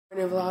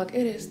Vlog.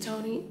 It is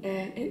Tony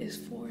and it is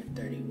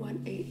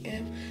 4:31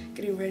 a.m.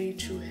 getting ready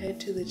to head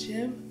to the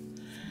gym.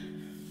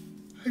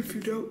 If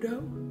you don't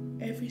know,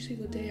 every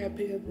single day I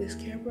pick up this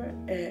camera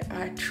and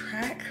I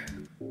track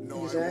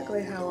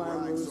exactly how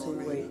I'm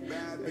losing weight.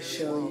 I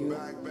show you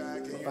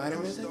what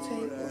vitamins I take,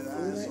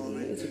 what food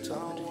I eat, it's a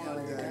 1200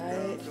 calorie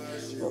diet,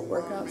 what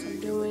workouts I'm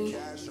doing,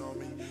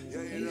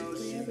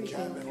 basically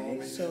everything,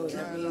 okay? So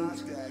that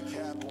means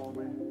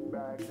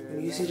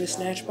when you see the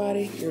snatch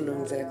body, you'll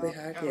know exactly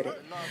how I get it.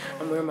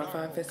 I'm wearing my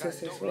Fine Fit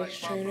Sisters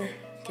waist trainer,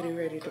 getting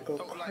ready to go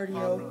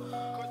cardio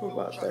for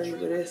about 30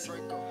 minutes.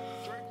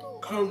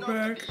 Come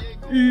back,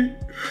 eat.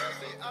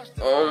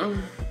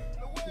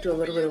 Do a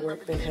little bit of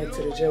work, then head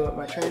to the gym with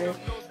my trainer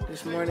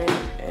this morning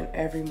and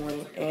every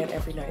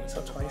night,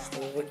 so twice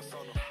daily.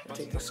 I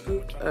take a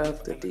scoop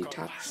of the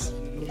detox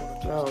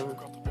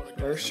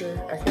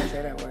moisture. I can't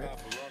say that word.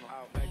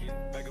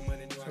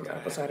 Some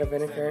apple cider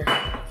vinegar,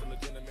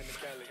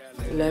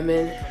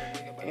 lemon,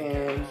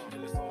 and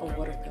a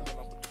water pill.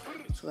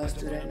 So let's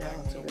do that now.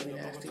 It's a really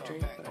nasty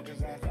drink, but I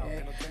drink it every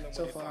day.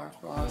 So far,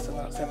 I've lost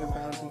about 7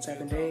 pounds in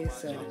 7 days,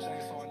 so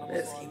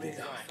let's keep it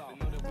going.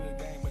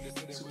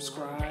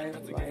 Subscribe,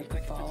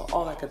 like, follow,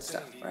 all that good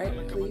stuff, right?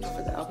 Please,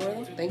 for the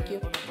algorithm. Thank you.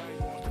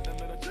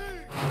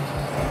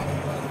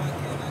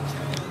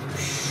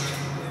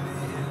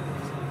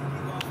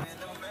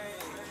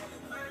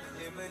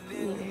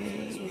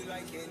 Yay.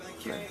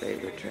 My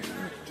favorite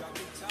trainer.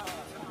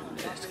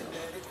 Let's go.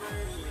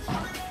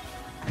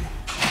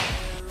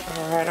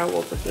 Alright, I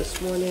woke up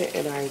this morning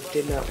and I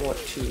did not want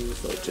to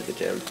go to the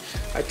gym.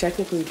 I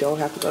technically don't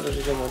have to go to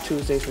the gym on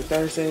Tuesdays or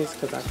Thursdays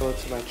because I go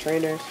to my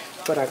trainer,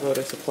 but I go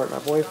to support my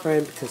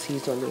boyfriend because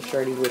he's on this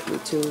journey with me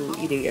too,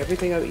 eating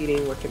everything I'm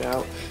eating, working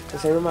out the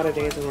same amount of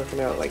days I'm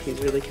working out. Like, he's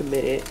really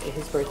committed and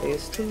his birthday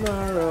is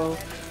tomorrow.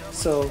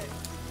 So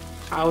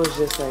I was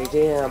just like,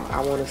 damn,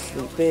 I want to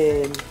sleep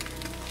in.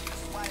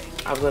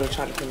 I'm going to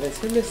try to convince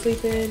him to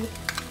sleep in,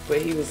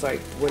 but he was like,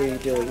 what are you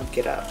doing?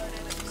 Get up.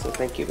 So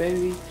thank you,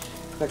 baby.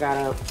 I got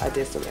up, I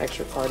did some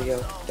extra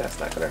cardio. That's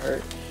not gonna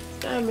hurt.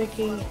 Now I'm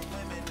making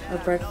a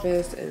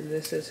breakfast and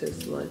this is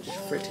his lunch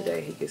for today.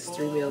 He gets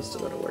 3 meals to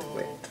go to work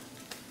with.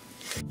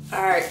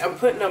 Alright, I'm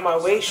putting on my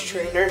waist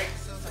trainer.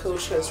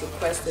 Coach has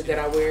requested that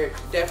I wear it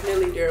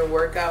definitely during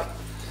workout.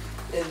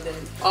 And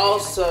then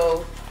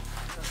also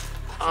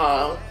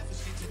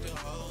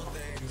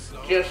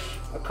just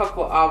a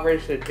couple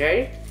hours a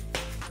day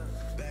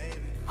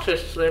to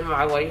slim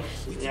my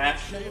waist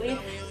naturally.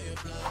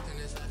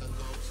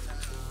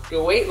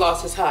 Your weight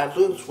loss is how I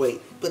lose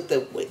weight, but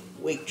the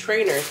weight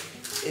trainer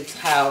is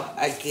how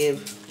I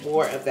give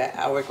more of that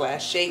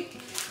hourglass shape.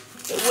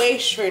 The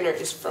waist trainer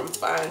is from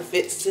Fine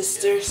Fit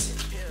Sisters.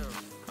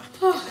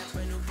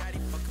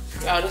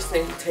 Y'all, this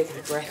thing is taking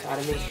the breath out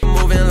of me.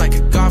 Moving like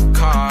a golf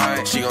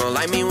cart. She gon'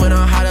 like me when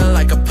I'm hotter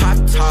like a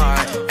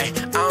Pop-Tart. I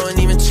don't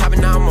even chop it,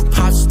 now I'm a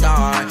pop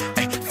star.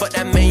 Ay, fuck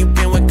that man you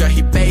been with, girl,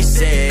 he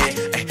basic.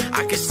 Ay,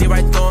 I can see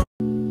right through him.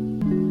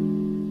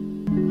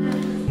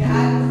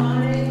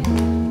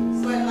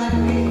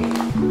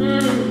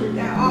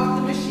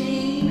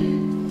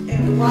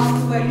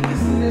 Walk away, you can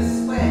see the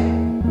sweat.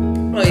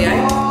 Oh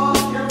yeah? All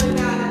dripping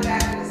down the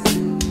back of the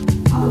seat.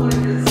 I want to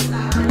just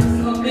stop and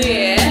slow down.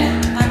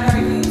 Yeah. Like,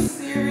 are you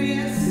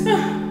serious?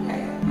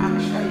 Okay, I'm going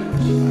to show you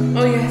what you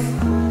got. Oh yes.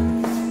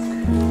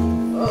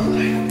 Oh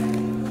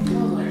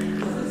Lord.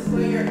 This is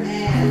where your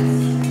ass.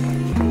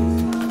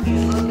 A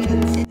little bit of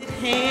extended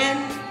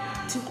hand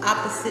to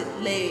opposite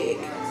leg.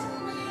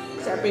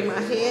 So I bring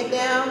my head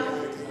down.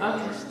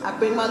 Okay. I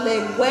bring my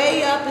leg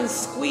way up and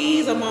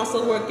squeeze. I'm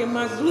also working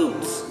my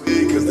glutes.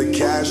 Cause the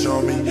cash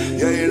on me,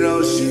 yeah, you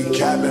know she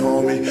capping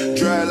on me.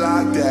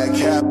 Dreadlock that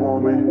cap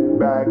on me.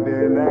 Back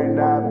then they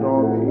napped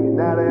on me.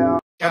 Now they all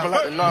Capping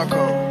like the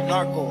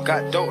narco.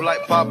 Got dope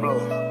like Pablo.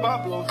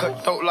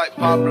 Cut throat like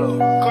Pablo.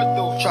 Cut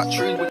throat. Chop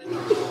trees with.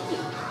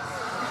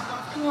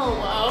 Oh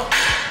wow.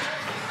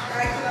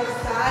 Back to the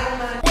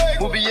side, man.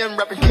 We'll be in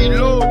rapping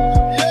kilo.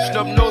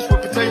 Snub nose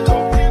with potato.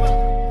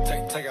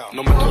 Take out.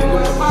 No matter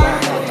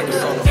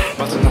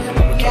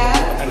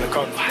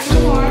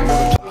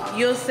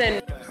You'll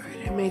send.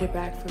 I made it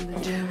back from the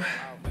gym.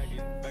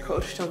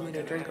 Coach told me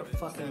to drink a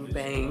fucking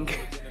bang.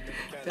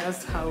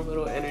 That's how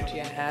little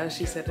energy I have.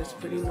 She said it's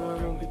pretty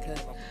normal because,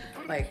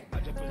 like,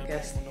 I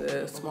guess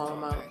the small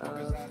amount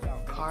of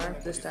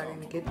carbs is starting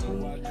to get to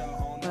me.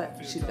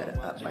 But she's gotta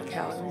up my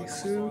calories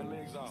soon.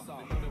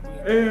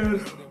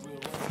 And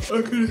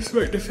I can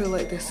expect to feel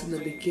like this in the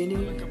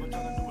beginning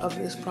of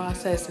this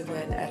process and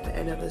then at the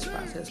end of this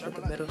process, but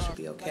the middle should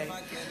be okay.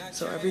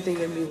 So everything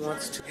in me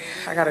wants to.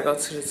 I gotta go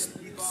to the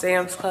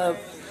Sam's Club,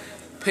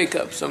 pick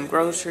up some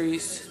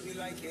groceries,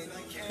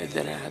 and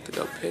then I have to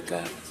go pick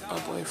up my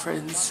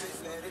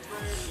boyfriend's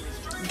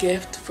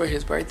gift for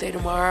his birthday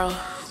tomorrow.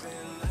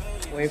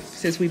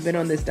 Since we've been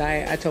on this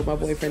diet, I told my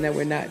boyfriend that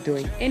we're not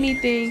doing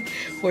anything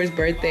for his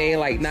birthday,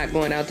 like not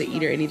going out to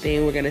eat or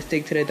anything. We're gonna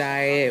stick to the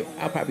diet.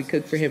 I'll probably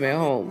cook for him at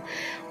home.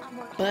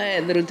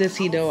 But little does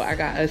he know, I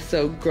got us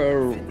some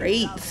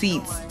great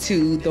seats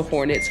to the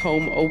Hornets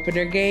home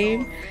opener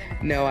game.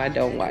 No, I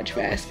don't watch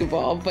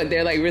basketball, but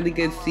they're like really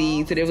good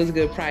seeds and it was a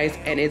good price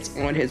and it's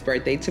on his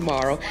birthday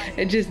tomorrow.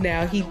 And just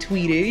now he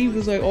tweeted, he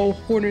was like, oh,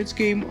 Hornets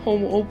game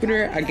home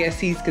opener. I guess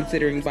he's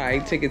considering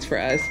buying tickets for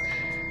us.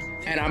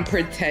 And I'm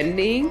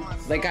pretending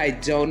like I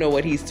don't know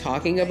what he's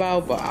talking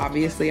about, but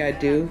obviously I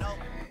do.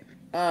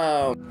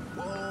 So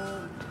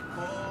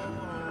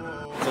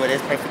it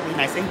is perfectly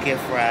nice and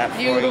gift wrapped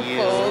for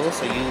you.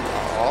 So you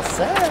are all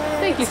set.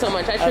 Thank you so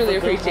much. I truly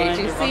appreciate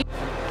you. See?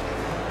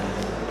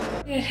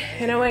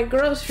 And I went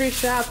grocery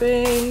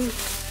shopping.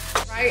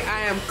 Right,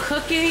 I am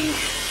cooking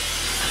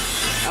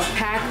a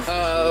pack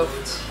of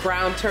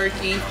ground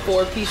turkey,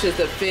 4 pieces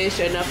of fish,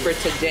 enough for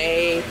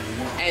today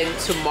and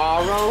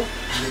tomorrow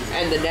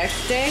and the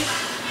next day.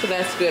 So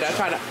that's good. I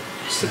try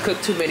to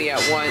cook too many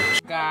at once.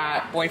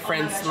 Got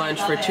boyfriend's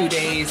lunch for 2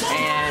 days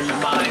and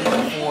mine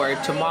for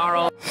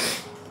tomorrow.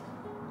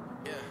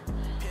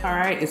 All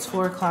right, it's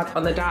 4 o'clock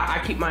on the dot.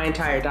 I keep my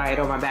entire diet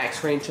on my back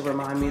screen to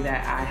remind me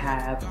that I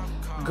have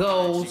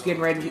goals,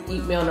 getting ready to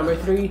eat meal number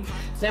 3,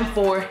 then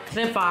 4,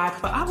 then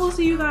 5. But I will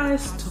see you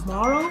guys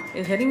tomorrow.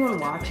 Is anyone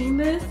watching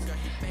this?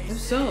 If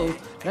so,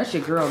 let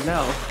your girl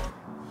know.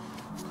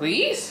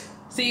 Please?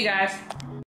 See you guys.